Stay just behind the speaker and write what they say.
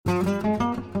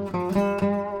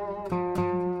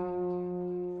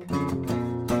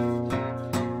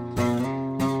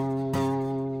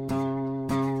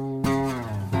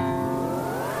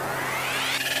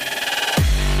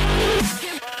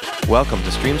Welcome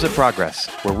to Streams of Progress,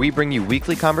 where we bring you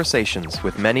weekly conversations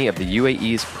with many of the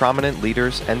UAE's prominent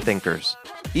leaders and thinkers.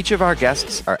 Each of our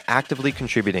guests are actively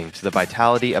contributing to the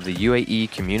vitality of the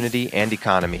UAE community and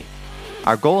economy.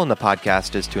 Our goal in the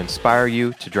podcast is to inspire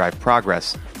you to drive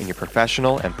progress in your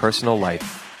professional and personal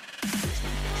life.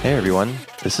 Hey everyone,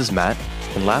 this is Matt,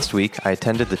 and last week I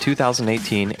attended the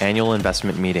 2018 Annual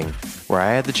Investment Meeting, where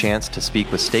I had the chance to speak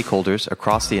with stakeholders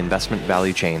across the investment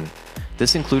value chain.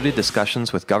 This included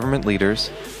discussions with government leaders,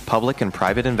 public and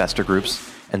private investor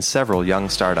groups, and several young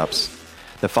startups.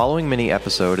 The following mini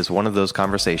episode is one of those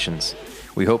conversations.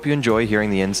 We hope you enjoy hearing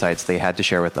the insights they had to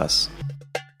share with us.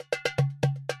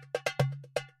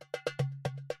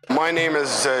 My name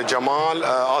is Jamal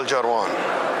Al Jarwan.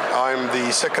 I'm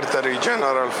the Secretary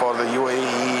General for the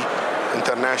UAE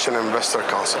International Investor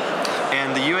Council.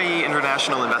 And the UAE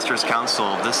International Investors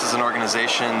Council, this is an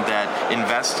organization that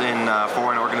invests in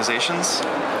foreign organizations?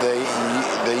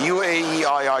 The UAE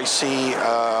IIC,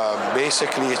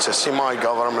 basically it's a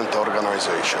semi-government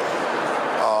organization.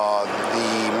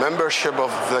 The membership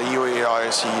of the UAE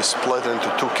IIC is split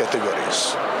into two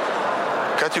categories.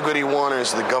 Category 1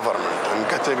 is the government, and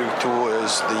Category 2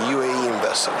 is the UAE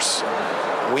investors.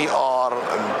 We are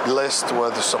blessed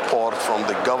with the support from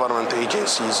the government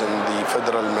agencies and the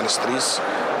federal ministries,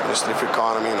 Ministry of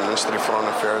Economy, and Ministry of Foreign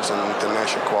Affairs and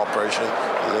International Cooperation,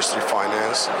 Ministry of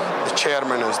Finance. The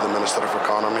chairman is the Minister of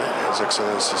Economy, His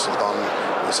Excellency Sultan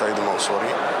bin Said Al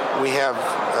Mansouri. We have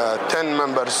 10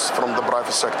 members from the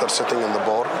private sector sitting on the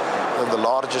board, and the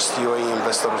largest UAE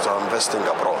investors are investing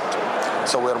abroad.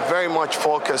 So we're very much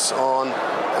focused on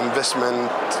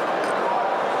investment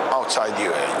outside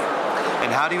UAE.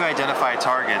 And how do you identify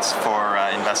targets for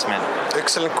investment?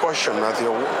 Excellent question,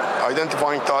 Matthew.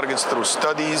 Identifying targets through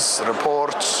studies,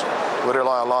 reports. We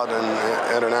rely a lot on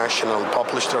international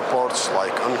published reports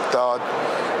like UNCTAD.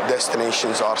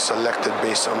 Destinations are selected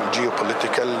based on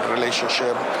geopolitical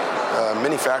relationship.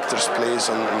 Many factors plays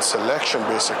in selection,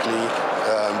 basically.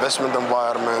 Investment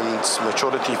environments,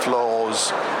 maturity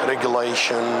flows,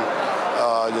 regulation,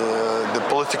 the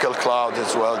political cloud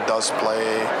as well does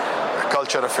play.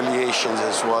 Culture affiliations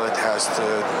as well,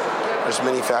 there's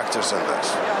many factors in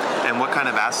this. And what kind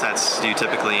of assets do you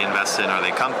typically invest in? Are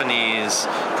they companies,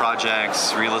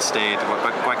 projects, real estate?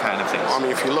 What kind of things? I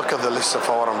mean, if you look at the list of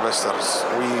our investors,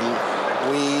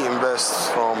 we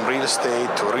invest from real estate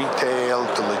to retail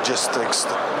to logistics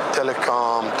to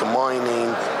telecom to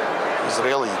mining. It's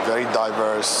really very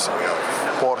diverse. We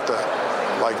have Porta,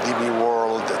 like DB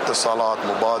World, Etisalat,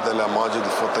 Mubadala, Majid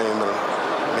Al-Futtaim,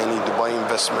 many Dubai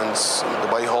investments,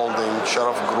 Dubai Holding,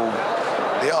 Sharaf Group.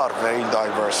 They are very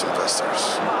diverse investors.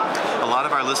 A lot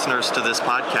of our listeners to this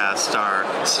podcast are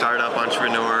startup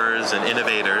entrepreneurs and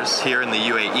innovators here in the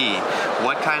UAE.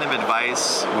 What kind of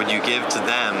advice would you give to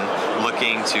them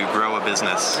looking to grow a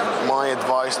business? My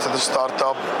advice to the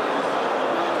startup,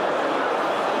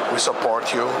 we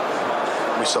support you.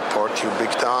 We support you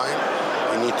big time.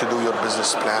 You need to do your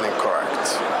business planning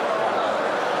correct.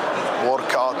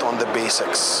 Work out on the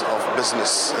basics of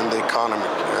business and the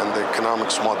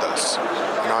economics models.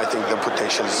 And I think the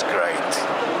potential is great.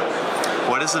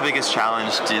 What is the biggest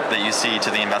challenge that you see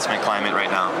to the investment climate right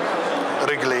now?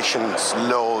 Regulations,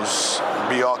 laws,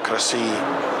 bureaucracy.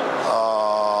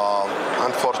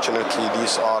 Unfortunately,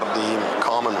 these are the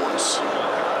common ones.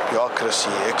 Bureaucracy,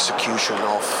 execution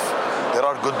of. There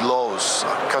are good laws.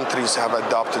 Countries have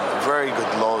adopted very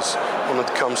good laws when it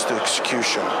comes to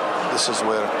execution. This is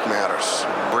where it matters.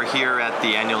 We're here at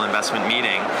the annual investment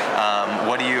meeting.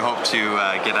 What do you hope to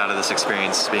get out of this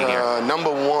experience being here?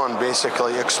 Number one,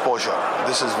 basically exposure.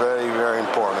 This is very, very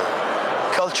important.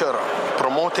 Culture,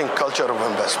 promoting culture of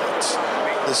investments.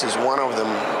 This is one of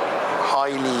them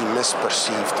highly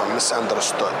misperceived or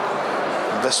misunderstood.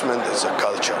 Investment is a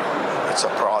culture. It's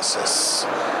a process.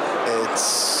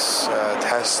 It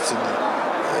has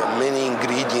many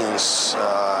ingredients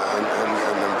and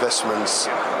investments.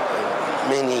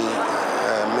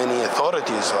 Many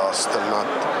authorities are still not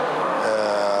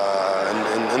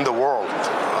in the world.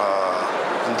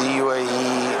 In the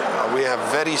UAE, we have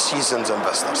very seasoned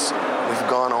investors. We've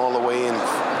gone all the way in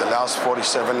the last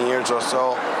 47 years or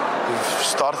so. We've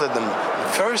started the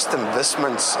first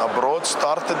investments abroad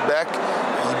started back,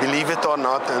 you believe it or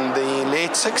not, in the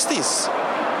late 60s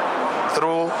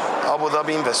through Abu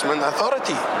Dhabi Investment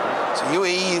Authority. So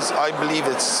UAE is, I believe,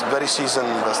 it's very seasoned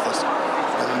investors.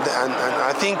 And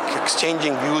I think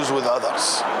exchanging views with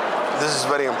others. This is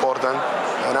very important.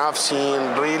 And I've seen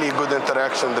really good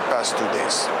interaction the past 2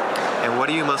 days. And what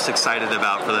are you most excited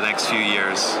about for the next few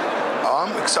years?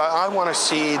 I'm excited. I want to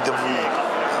see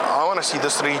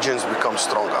this region become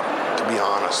stronger, to be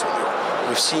honest with you.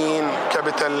 We've seen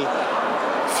capital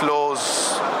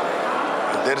flows.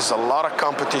 There is a lot of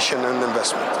competition and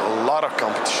investment, a lot of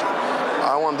competition.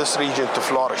 I want this region to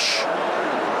flourish,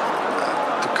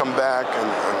 to come back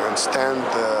and stand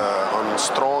on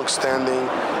strong standing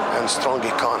and strong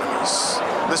economies.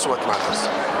 This is what matters.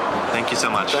 Thank you so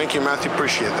much. Thank you, Matthew.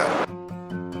 Appreciate that.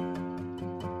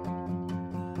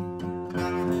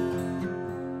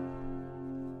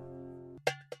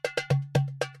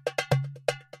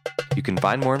 You can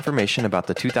find more information about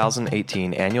the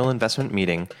 2018 Annual Investment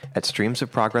Meeting at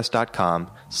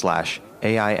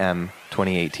streamsofprogress.com/AIM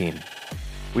 2018.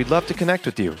 We'd love to connect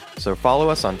with you, so follow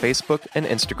us on Facebook and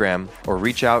Instagram or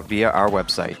reach out via our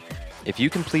website. If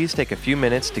you can please take a few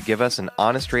minutes to give us an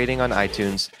honest rating on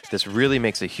iTunes, this really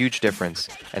makes a huge difference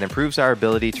and improves our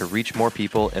ability to reach more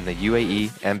people in the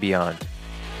UAE and beyond.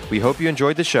 We hope you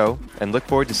enjoyed the show and look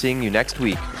forward to seeing you next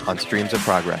week on Streams of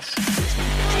Progress.